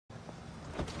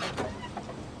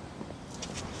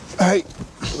Hey,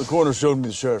 the coroner showed me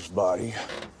the sheriff's body.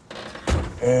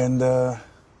 And,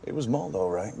 it was mauled,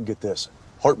 all right. And get this.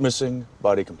 Heart missing,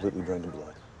 body completely drained of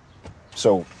blood.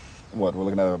 So, what, we're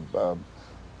looking at a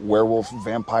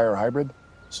werewolf-vampire hybrid?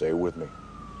 Say it with me.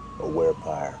 A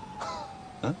were-pire.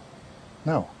 Huh?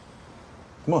 No.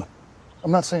 Come on.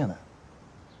 I'm not saying that.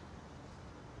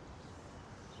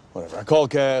 Whatever. I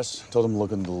called Cass, told him to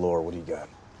look into the lore. What do you got?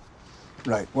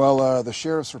 Right. Well, the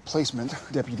sheriff's replacement,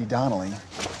 Deputy Donnelly,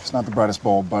 is not the brightest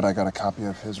bulb, but I got a copy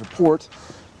of his report.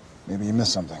 Maybe you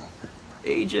missed something.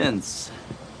 Agents.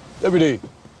 Deputy.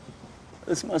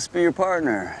 This must be your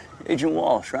partner, Agent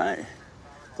Walsh, right?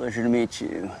 Pleasure to meet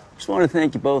you. Just want to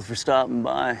thank you both for stopping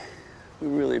by. We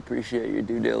really appreciate your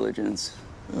due diligence.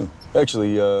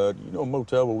 Actually, you know a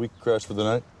motel where we could crash for the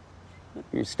night?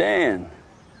 You're staying.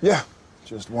 Yeah.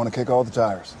 Just want to kick all the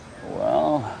tires.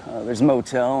 Well, there's a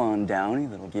motel on Downey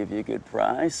that'll give you a good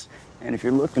price. And if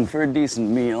you're looking for a decent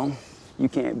meal, you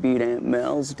can't beat Aunt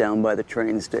Mel's down by the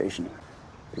train station.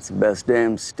 It's the best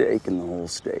damn steak in the whole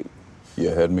state. You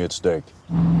had me at steak.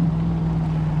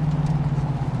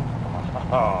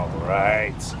 All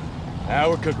right. Now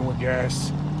we're cooking with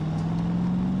gas.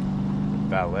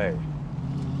 Valet.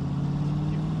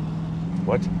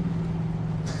 What?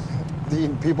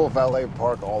 People valet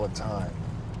park all the time.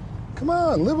 Come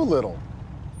on, live a little.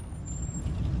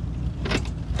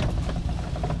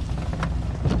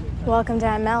 Welcome to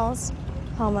Aunt Mel's,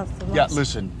 home of the Yeah,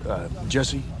 listen,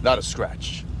 Jesse, not a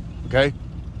scratch, okay?